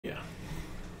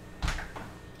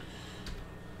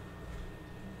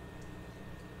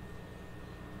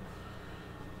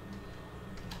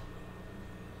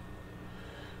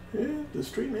The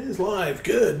stream is live.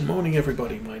 Good morning,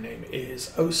 everybody. My name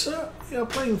is Osa. We are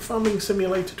playing Farming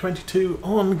Simulator 22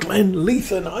 on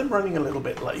Glenleathann. I'm running a little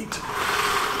bit late.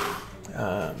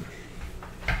 I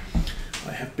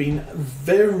have been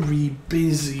very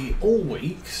busy all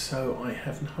week, so I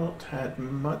have not had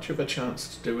much of a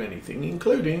chance to do anything,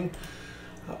 including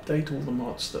update all the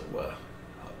mods that were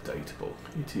updatable.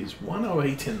 It is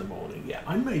 1:08 in the morning. Yeah,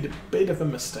 I made a bit of a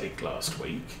mistake last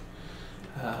week.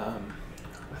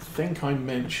 I think I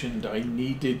mentioned I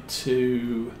needed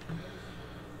to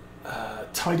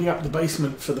tidy up the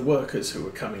basement for the workers who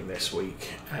were coming this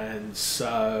week, and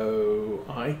so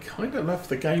I kind of left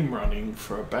the game running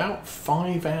for about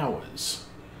 5 hours,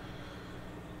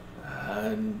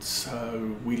 and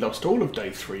so we lost all of day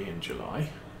 3 in July.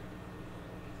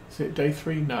 Is it day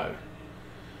 3? No,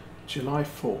 July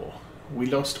 4. We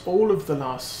lost all of the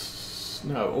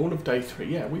all of day 3.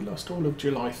 Yeah, we lost all of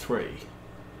July 3.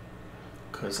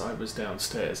 Because I was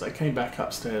downstairs. I came back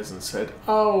upstairs and said,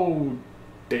 oh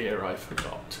dear, I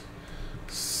forgot.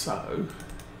 So,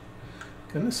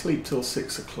 going to sleep till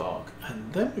 6 o'clock,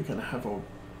 and then we're going to have a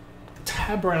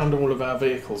tab around all of our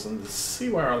vehicles and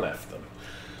see where I left them.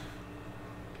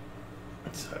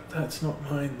 So that's not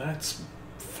mine, that's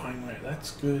fine, right?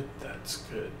 That's good, that's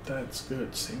good, that's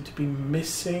good. Seem to be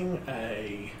missing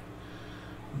a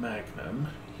Magnum.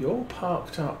 You're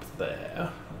parked up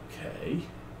there, okay.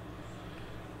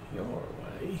 You're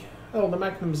away. Oh, the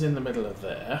Magnum's in the middle of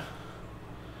there.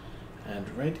 And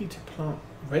ready to plant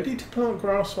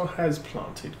grass, or has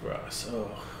planted grass.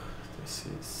 Oh, this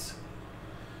is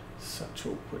such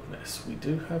awkwardness. We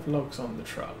do have logs on the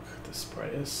truck. The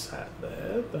sprayer's sat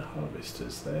there, the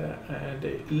harvester's there, and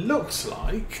it looks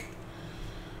like,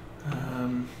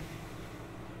 by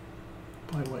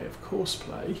way of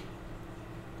courseplay,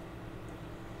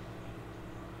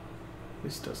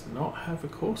 this does not have a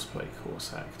courseplay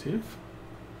course active.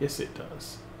 Yes, it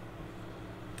does.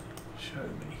 Show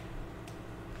me.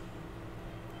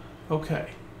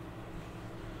 Okay.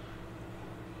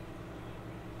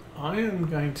 I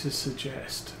am going to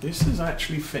suggest this is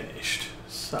actually finished.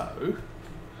 So,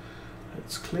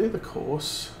 let's clear the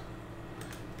course,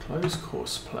 close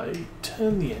courseplay,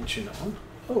 turn the engine on.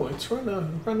 Oh, it's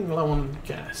running low on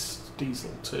gas,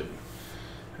 diesel too.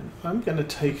 And I'm going to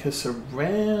take us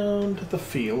around the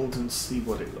field and see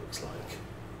what it looks like.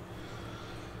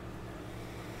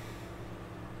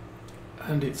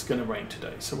 And it's going to rain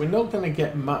today, so we're not going to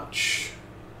get much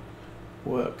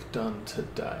work done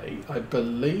today. I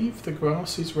believe the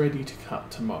grass is ready to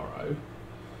cut tomorrow.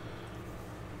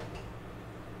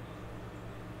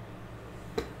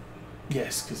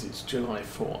 Yes, because it's July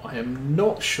 4. I am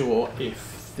not sure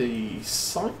if the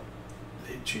silage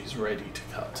is ready to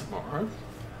cut tomorrow.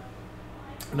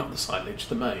 Not the silage,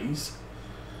 the maize.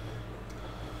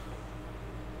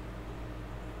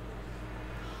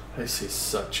 This is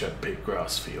such a big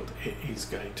grass field. It is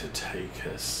going to take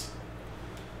us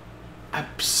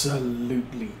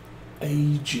absolutely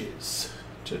ages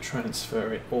to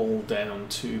transfer it all down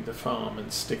to the farm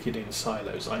and stick it in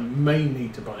silos. I may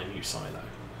need to buy a new silo.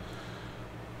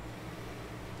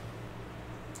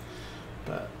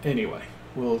 But anyway,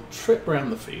 we'll trip around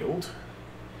the field,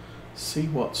 see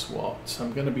what's what. So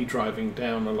I'm going to be driving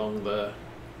down along the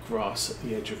grass at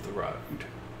the edge of the road.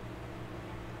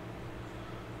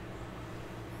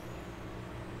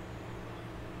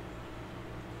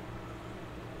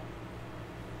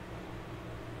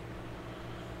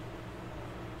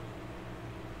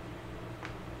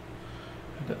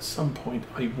 And at some point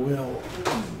I will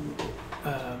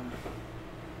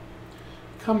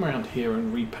come around here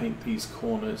and repaint these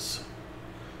corners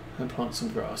and plant some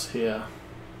grass here.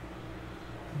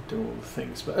 Do all the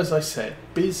things, but as I said,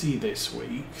 busy this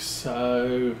week,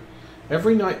 so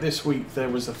every night this week there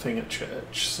was a thing at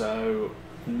church, so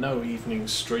no evening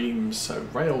streams. So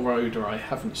Railroader, I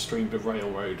haven't streamed a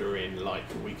Railroader in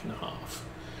like a week and a half.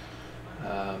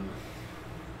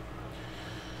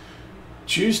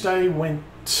 Tuesday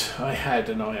I had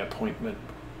an eye appointment,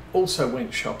 also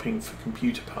went shopping for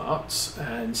computer parts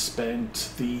and spent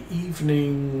the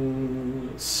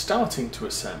evening starting to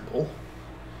assemble.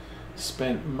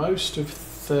 Spent most of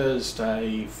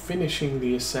Thursday finishing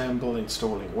the assemble,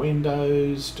 installing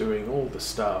Windows, doing all the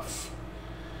stuff,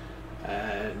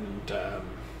 and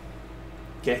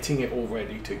getting it all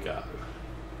ready to go.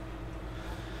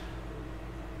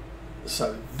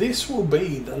 So this will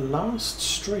be the last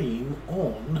stream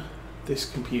on this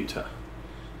computer.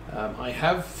 I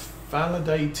have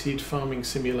validated Farming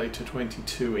Simulator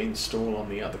 22 install on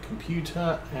the other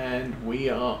computer, and we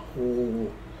are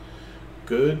all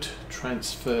good.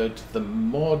 Transferred the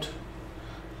mod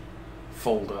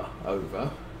folder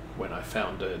over when I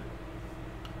found a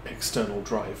external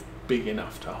drive big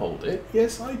enough to hold it.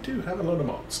 Yes, I do have a lot of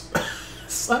mods.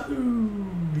 So,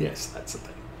 yes, that's a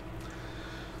thing.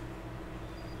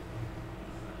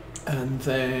 And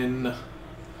then,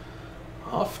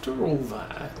 after all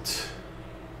that,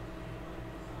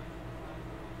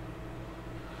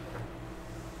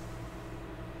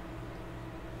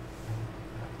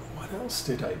 what else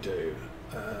did I do?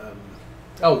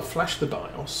 Flash the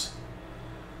BIOS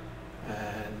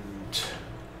and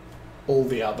all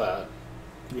the other,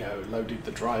 loaded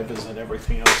the drivers and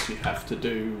everything else you have to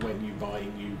do when you buy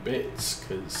new bits,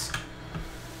 because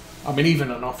I mean, even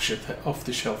an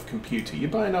off-the-shelf computer, you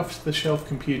buy an off-the-shelf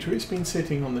computer, it's been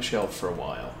sitting on the shelf for a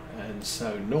while, and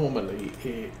so normally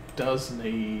it does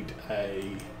need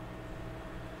a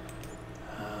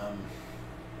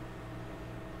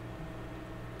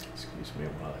excuse me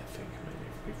while I think. Maybe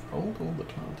if we've rolled all the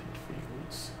planted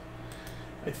fields,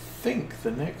 I think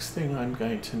the next thing I'm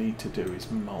going to need to do is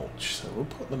mulch, so we'll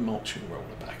put the mulching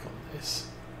roller back on this,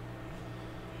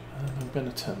 and I'm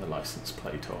going to turn the license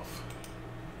plate off.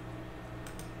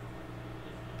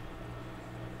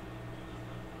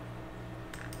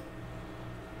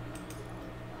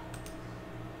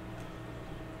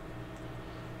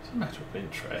 It's a matter of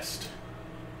interest.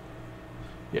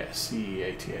 Yes,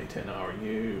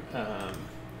 CE88NRU.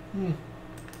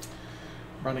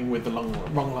 Running with the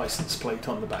wrong license plate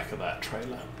on the back of that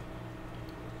trailer.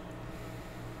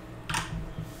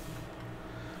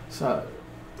 So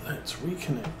let's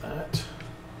reconnect that.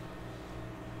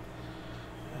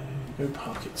 And go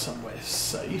park it somewhere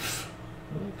safe.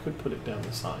 We could put it down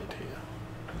the side here.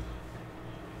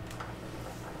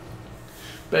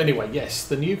 But anyway, yes,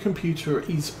 the new computer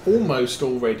is almost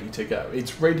all ready to go.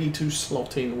 It's ready to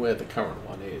slot in where the current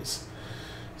one is.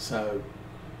 So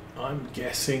I'm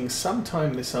guessing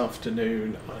sometime this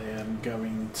afternoon I am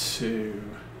going to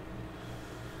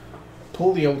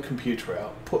pull the old computer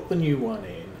out, put the new one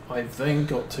in. I've then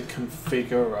got to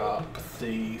configure up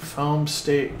the farm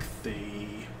stick, the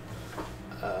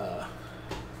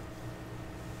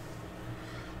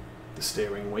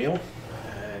steering wheel,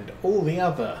 and all the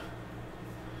other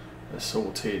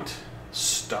assorted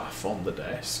stuff on the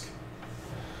desk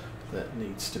that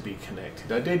needs to be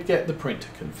connected. I did get the printer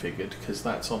configured because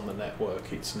that's on the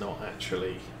network. It's not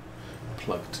actually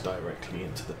plugged directly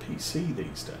into the PC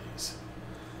these days.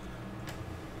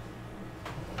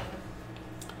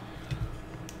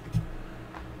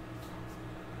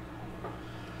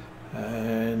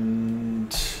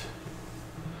 And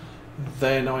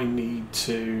then I need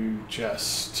to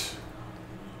just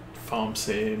farm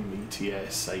sim,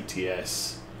 ETS,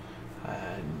 ATS,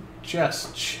 and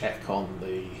just check on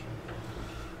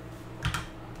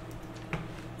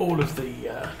all of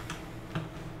the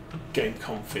game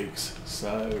configs.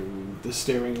 So the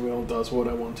steering wheel does what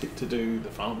I want it to do, the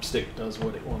farm stick does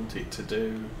what it wants it to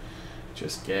do.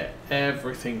 Just get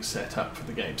everything set up for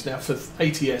the games. Now for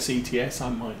ATS, ETS, I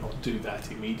might not do that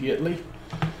immediately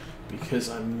because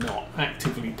I'm not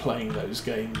actively playing those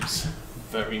games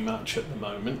very much at the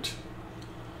moment.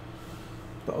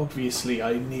 But obviously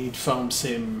I need Farm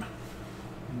Sim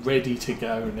ready to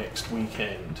go next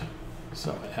weekend,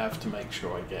 so I have to make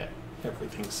sure I get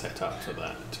everything set up for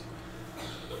that.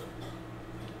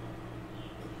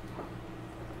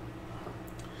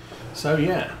 So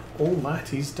yeah, all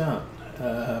that is done.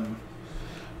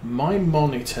 My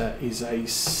monitor is a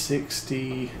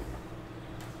 60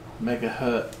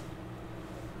 megahertz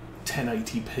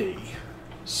 1080p.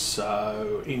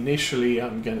 So initially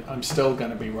I'm still going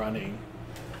to be running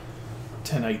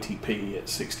 1080p at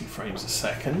 60 frames a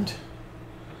second,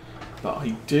 but I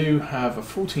do have a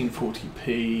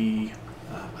 1440p,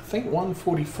 I think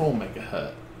 144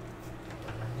 megahertz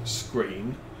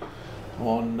screen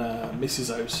on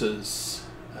Mrs. Osa's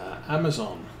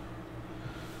Amazon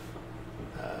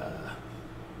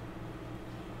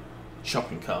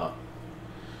shopping cart,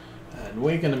 and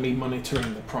we're going to be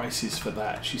monitoring the prices for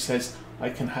that. She says I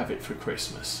can have it for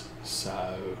Christmas,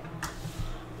 so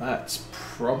that's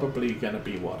probably going to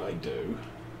be what I do.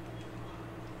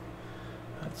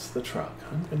 That's the truck.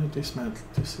 I'm going to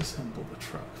disassemble the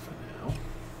truck for now.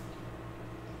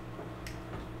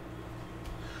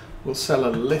 We'll sell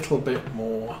a little bit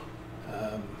more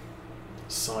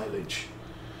silage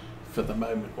for the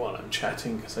moment while I'm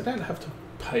chatting, because I don't have to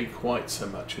pay quite so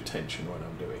much attention when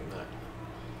I'm doing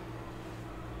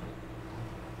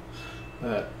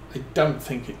that. I don't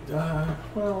think it...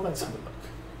 well, let's have a look.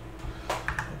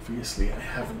 Obviously I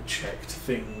haven't checked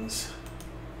things.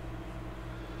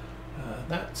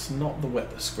 That's not the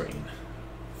weather screen.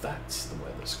 That's the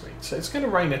weather screen. So it's going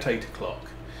to rain at 8 o'clock.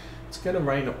 It's going to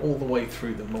rain all the way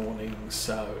through the morning,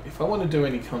 so if I want to do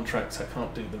any contracts, I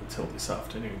can't do them till this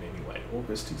afternoon anyway.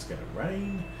 August is going to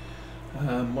rain.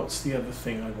 What's the other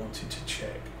thing I wanted to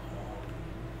check on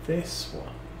this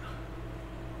one?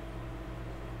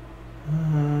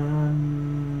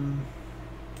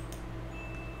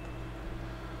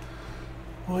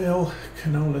 Oil,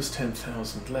 canola's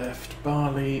 10,000 left,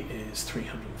 barley is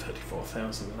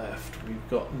 334,000 left. We've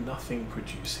got nothing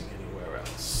producing anywhere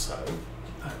else, so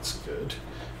that's good.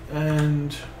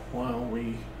 And while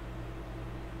we...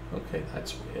 okay,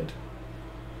 that's weird.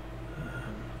 I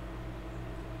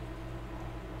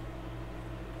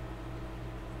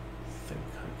think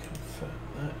I confirm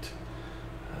that.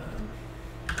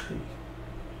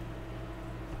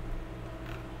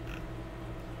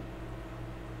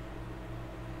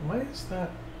 Why is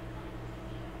that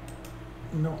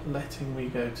not letting me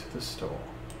go to the store?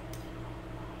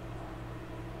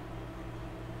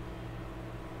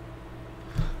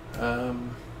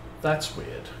 That's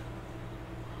weird.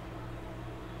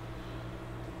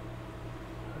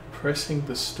 Pressing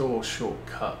the store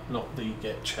shortcut, not the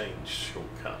get changed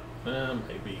shortcut.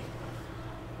 Maybe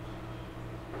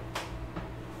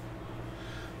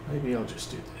I'll just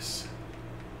do this.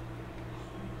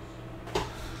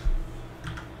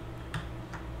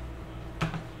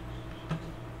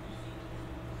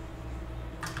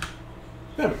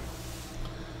 There we go.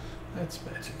 That's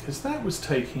better, because that was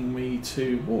taking me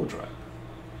to wardrobe.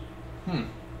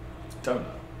 Don't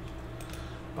know.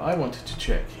 But I wanted to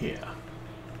check here.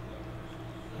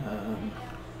 There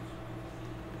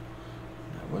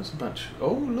was a bunch.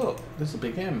 Oh, look, there's a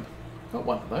big M. Got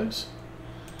one of those.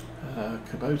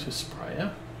 Kubota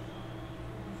sprayer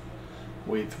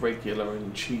with regular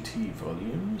and GT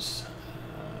volumes.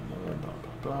 Blah, blah,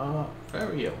 blah, blah.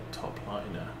 Very old top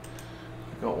liner.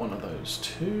 I got one of those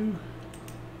too.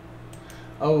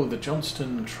 Oh, the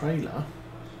Johnston trailer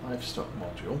livestock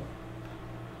module.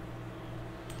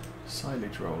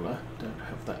 Silage roller. Don't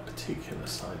have that particular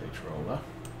silage roller.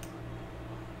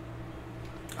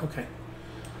 Okay.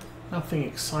 Nothing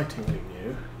excitingly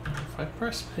new. If I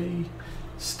press P,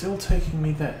 still taking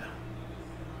me there.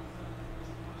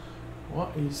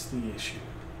 What is the issue?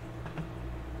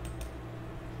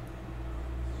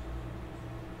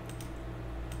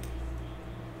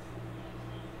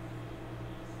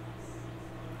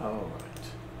 All right.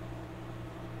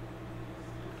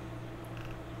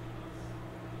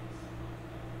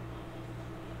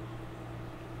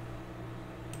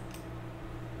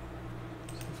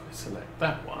 So if I select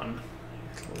that one,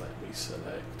 it'll let me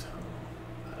select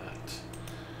that.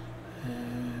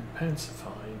 And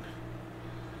Pansifine.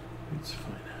 It's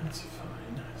fine, that's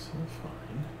fine, it's all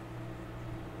fine.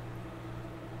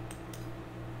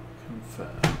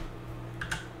 Confirm.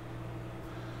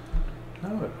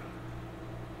 No.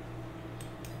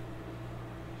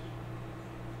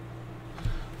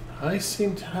 I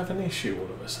seem to have an issue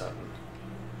all of a sudden.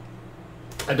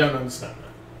 I don't understand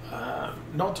that.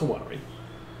 Not to worry,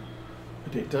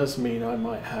 but it does mean I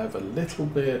might have a little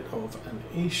bit of an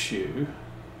issue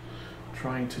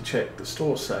trying to check the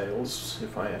store sales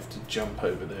if I have to jump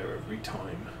over there every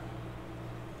time.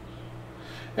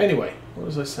 Anyway, what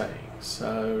was I saying?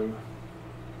 So,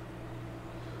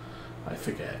 I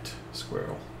forget.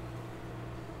 Squirrel.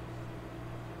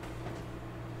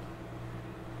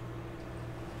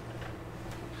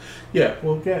 Yeah,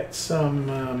 we'll get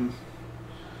some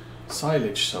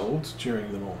silage sold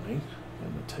during the morning,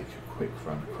 and we'll take a quick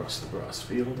run across the grass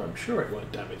field. I'm sure it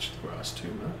won't damage the grass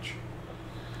too much.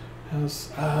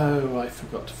 Oh, I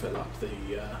forgot to fill up the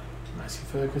Massey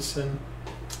Ferguson.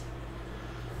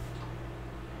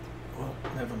 Well,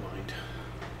 never mind.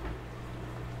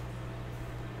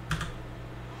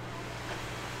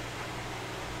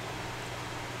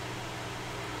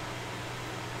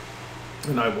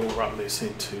 And I will run this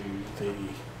into the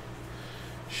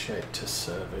shed to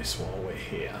service while we're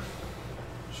here.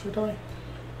 Should I?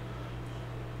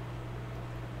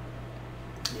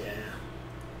 Yeah.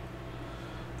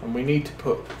 And we need to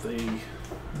put the... actually...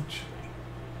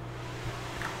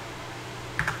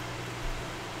 I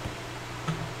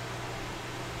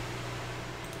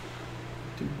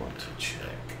do want to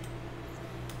check.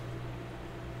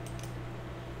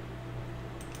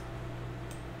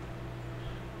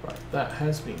 Right, that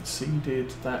has been seeded,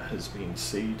 that has been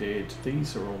seeded,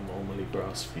 these are all normally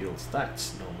grass fields,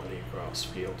 that's normally a grass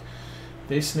field.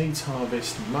 This needs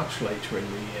harvest much later in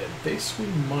the year. This we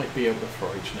might be able to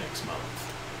forage next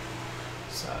month.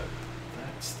 So,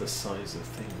 that's the size of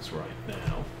things right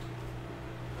now.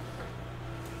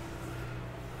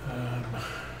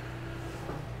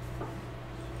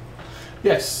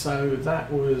 Yes, so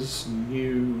that was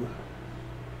new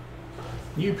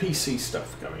new PC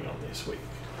stuff going on this week.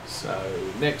 So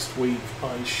next week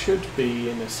I should be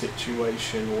in a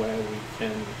situation where we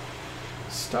can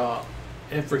start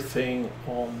everything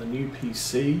on the new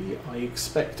PC. I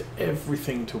expect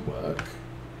everything to work,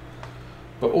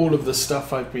 but all of the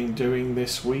stuff I've been doing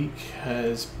this week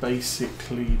has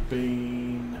basically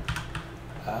been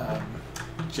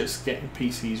just getting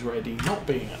PCs ready, not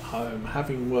being at home,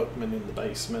 having workmen in the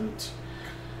basement,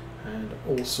 and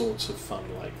all sorts of fun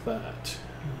like that.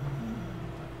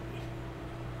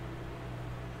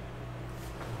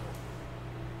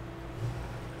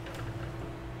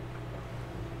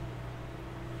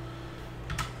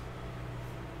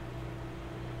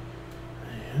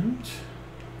 And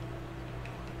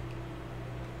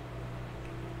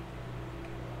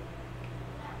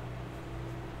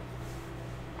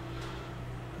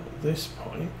at this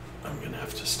point, I'm going to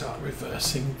have to start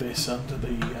reversing this under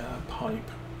the pipe.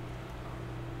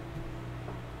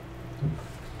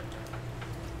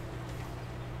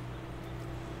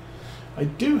 I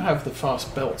do have the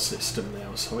fast belt system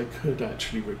now, so I could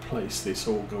actually replace this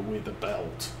auger with a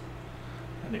belt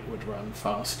and it would run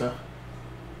faster.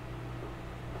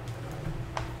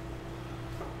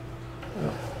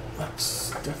 Well,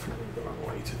 that's definitely the wrong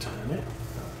way to turn it.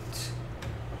 But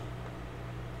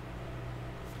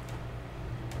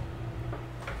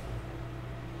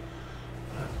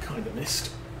I kind of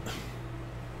missed.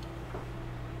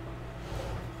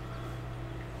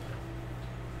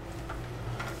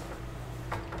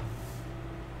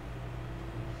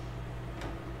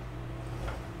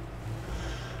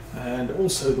 And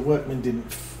also the workmen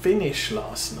didn't finish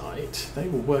last night. They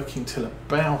were working till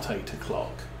about 8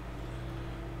 o'clock.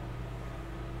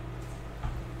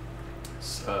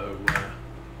 So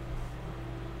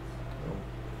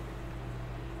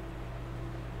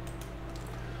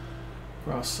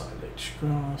grass silage,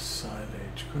 grass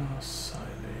silage, grass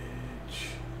silage.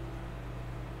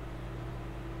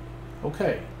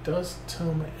 Okay, doesn't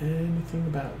tell me anything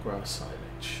about grass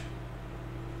silage.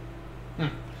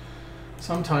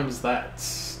 Sometimes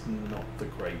that's not the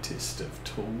greatest of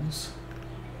tools.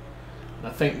 And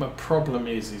I think my problem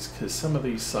is because some of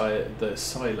these the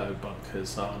silo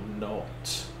bunkers are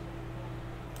not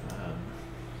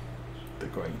the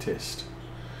greatest.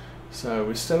 So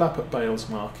we're still up at Bales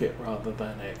Market rather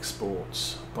than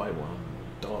exports by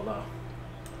 $1,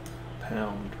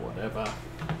 pound, whatever.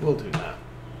 We'll do that.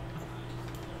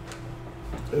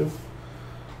 Ooh,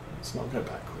 let's not go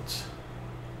backwards.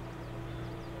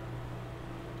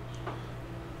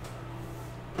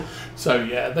 So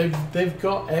yeah, they've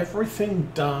got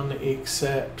everything done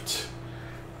except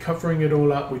covering it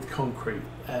all up with concrete.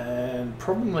 And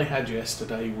problem they had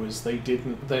yesterday was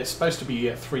they're supposed to be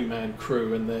a 3-man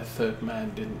crew and their 3rd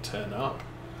man didn't turn up.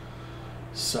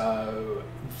 So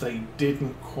they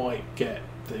didn't quite get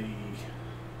the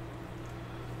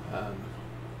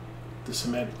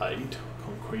cement laid,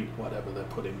 concrete, whatever they're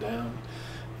putting down.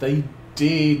 They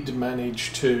did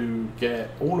manage to get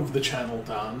all of the channel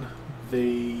done.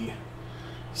 The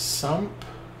sump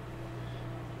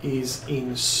is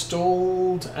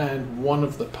installed and one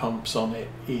of the pumps on it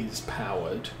is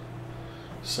powered,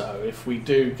 so if we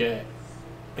do get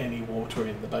any water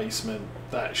in the basement,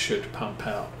 that should pump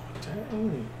out.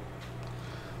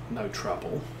 No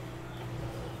trouble.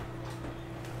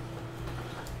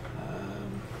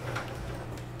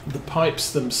 The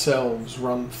pipes themselves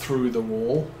run through the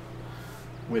wall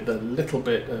with a little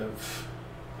bit of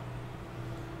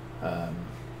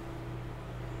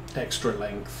extra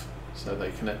length so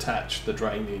they can attach the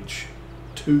drainage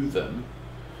to them,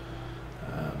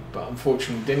 but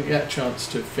unfortunately didn't get a chance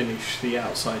to finish the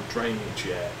outside drainage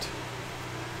yet,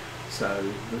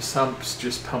 so the sump's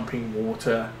just pumping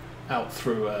water out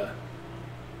through a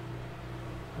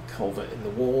culvert in the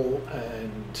wall,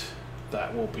 and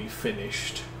that will be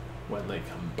finished when they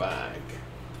come back.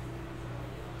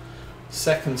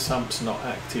 Second sump's not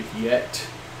active yet,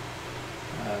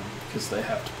 because they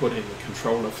have to put in the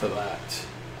controller for that,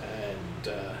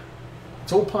 and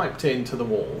it's all piped into the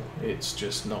wall, it's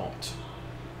just not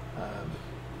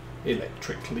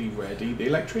electrically ready. The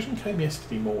electrician came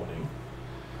yesterday morning,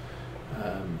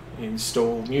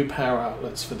 installed new power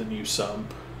outlets for the new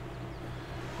sump,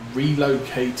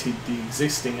 relocated the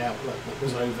existing outlet that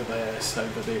was over there so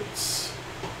that it's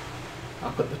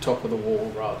up at the top of the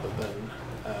wall rather than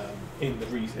in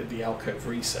the alcove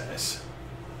recess,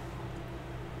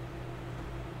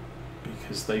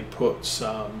 because they put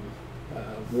some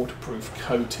waterproof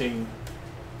coating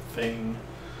thing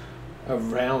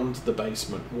around the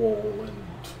basement wall and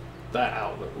that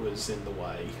outlet was in the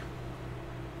way.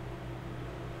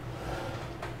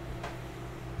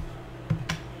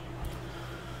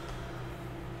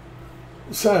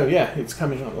 So yeah, it's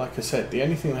coming up. Like I said, the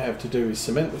only thing I have to do is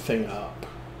cement the thing up,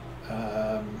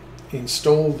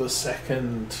 install the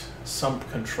second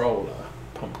pump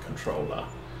controller,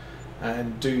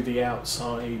 and do the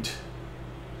outside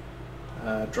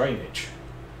drainage.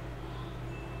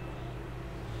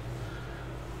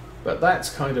 But that's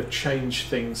kind of changed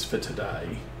things for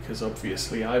today, because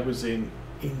obviously I was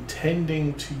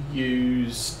intending to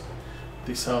use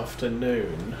this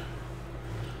afternoon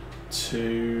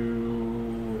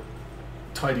to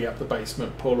tidy up the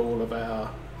basement, pull all of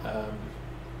our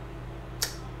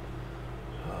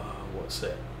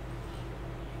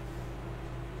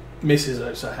Mrs.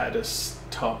 also had us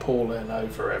tarpaulin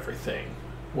over everything,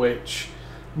 which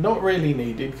not really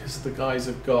needed because the guys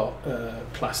have got a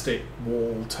plastic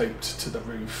wall taped to the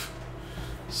roof,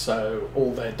 so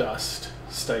all their dust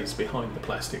stays behind the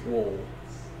plastic wall.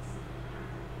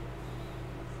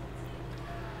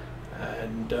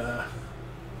 And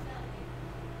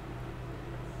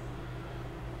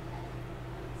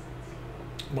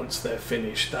once they're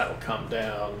finished, that'll come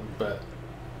down. But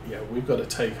yeah, we've got to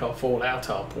take off all our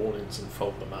tarpaulins and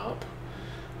fold them up.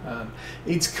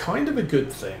 It's kind of a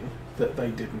good thing that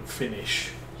they didn't finish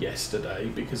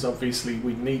yesterday, because obviously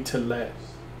we need to let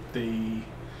the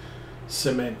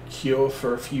cement cure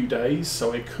for a few days,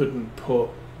 so I couldn't put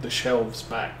the shelves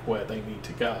back where they need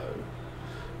to go.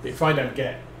 But if I don't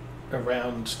get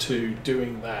around to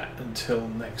doing that until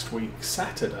next week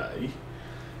Saturday,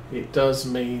 it does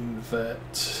mean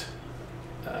that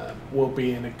we'll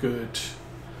be in a good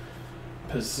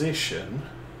position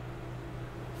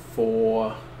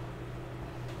for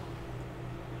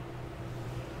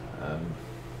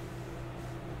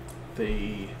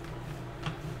the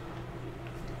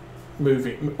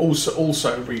moving,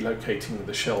 also relocating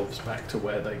the shelves back to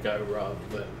where they go, rather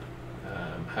than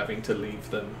having to leave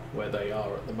them where they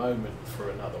are at the moment for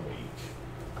another week.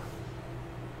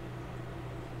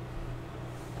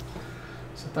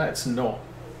 So that's not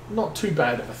too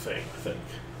bad of a thing, I think.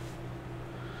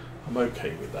 I'm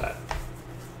okay with that.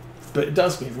 But it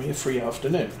does give me a free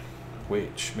afternoon,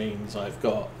 which means I've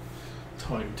got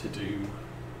time to do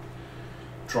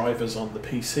drivers on the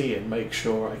PC and make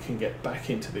sure I can get back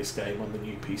into this game on the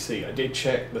new PC. I did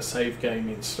check the save game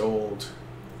installed.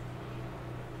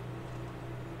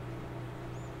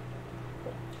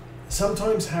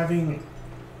 Sometimes having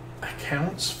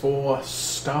accounts for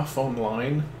stuff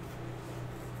online,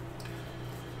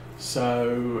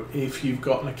 so if you've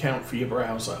got an account for your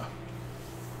browser,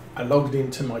 I logged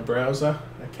into my browser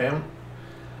account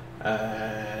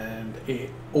and it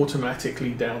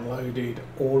automatically downloaded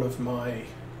all of my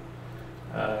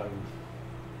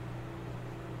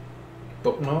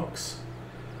bookmarks,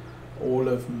 all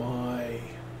of my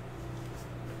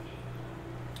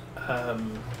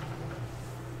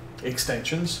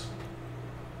extensions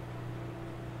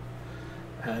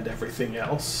and everything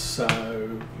else.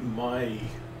 So my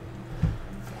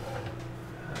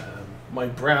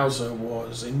browser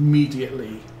was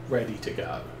immediately ready to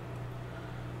go.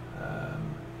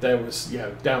 There was,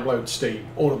 download Steam,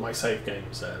 all of my save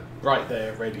games are right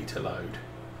there ready to load.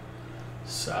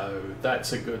 So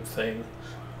that's a good thing.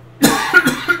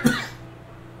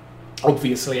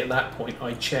 Obviously at that point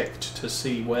I checked to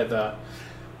see whether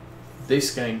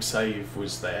this game save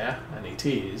was there, and it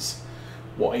is.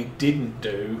 What I didn't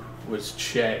do was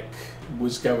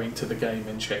go into the game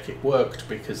and check it worked,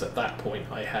 because at that point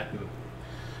I hadn't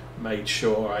made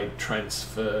sure I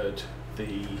transferred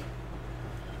the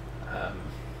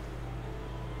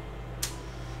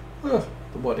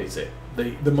what is it?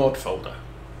 The mod folder.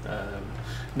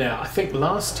 Now I think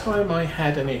last time I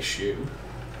had an issue,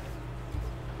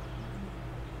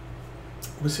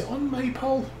 was it on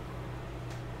Maypole?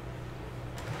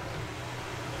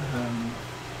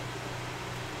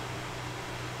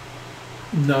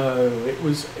 No, it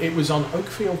was on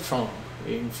Oakfield Farm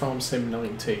in Farm Sim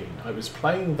 19. I was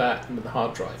playing that and the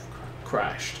hard drive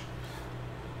crashed,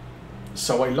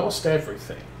 so I lost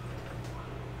everything.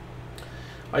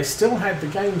 I still had the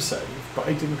game save, but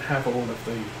I didn't have all of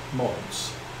the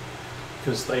mods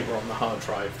because they were on the hard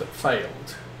drive that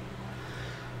failed.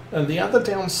 And the other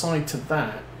downside to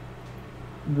that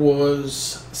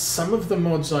was some of the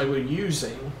mods I were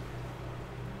using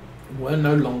were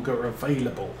no longer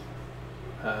available.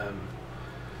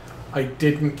 I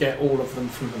didn't get all of them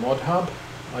from the Mod Hub.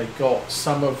 I got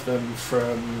some of them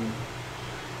from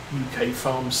UK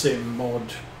Farm Sim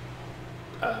Mod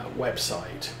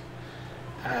website.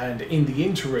 And in the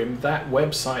interim, that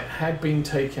website had been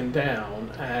taken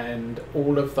down and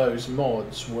all of those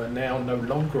mods were now no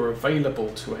longer available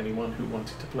to anyone who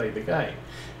wanted to play the game.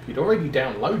 If you'd already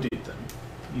downloaded them,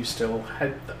 you still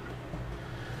had them.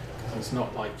 It's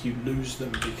not like you lose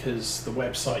them because the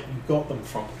website you got them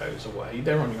from goes away.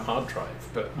 They're on your hard drive,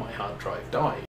 but my hard drive died.